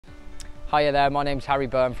Hiya there, my name's Harry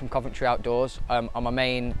Byrne from Coventry Outdoors. I'm a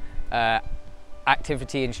main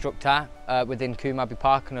activity instructor within Combe Abbey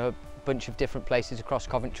Park and a bunch of different places across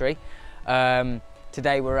Coventry.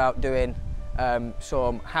 Today we're out doing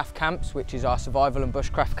some half camps, which is our survival and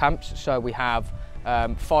bushcraft camps. So we have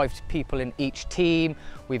 5 people in each team.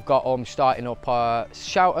 We've got them starting up a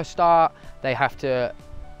shelter start. They have to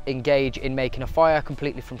engage in making a fire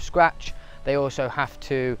completely from scratch. They also have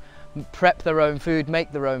to prep their own food,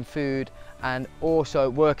 make their own food, and also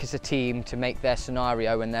work as a team to make their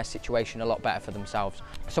scenario and their situation a lot better for themselves.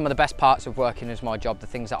 Some of the best parts of working as my job, the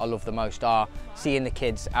things that I love the most, are seeing the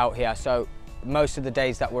kids out here. So most of the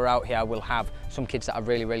days that we're out here, we'll have some kids that are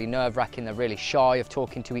really nerve-wracking. They're really shy of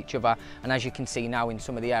talking to each other, and as you can see now in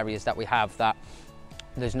some of the areas that we have, that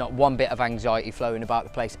there's not one bit of anxiety flowing about the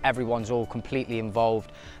place. Everyone's all completely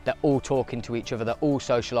involved. They're all talking to each other. They're all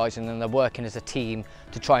socialising, and they're working as a team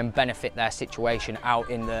to try and benefit their situation out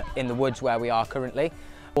in the woods where we are currently.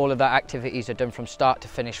 All of their activities are done from start to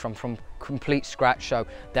finish, from complete scratch. So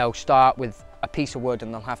they'll start with a piece of wood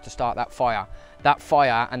and they'll have to start that fire. That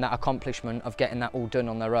fire and that accomplishment of getting that all done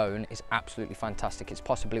on their own is absolutely fantastic. It's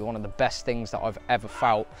possibly one of the best things that I've ever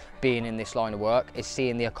felt being in this line of work, is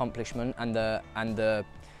seeing the accomplishment and the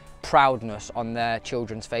proudness on their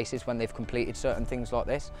children's faces when they've completed certain things like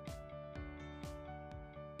this.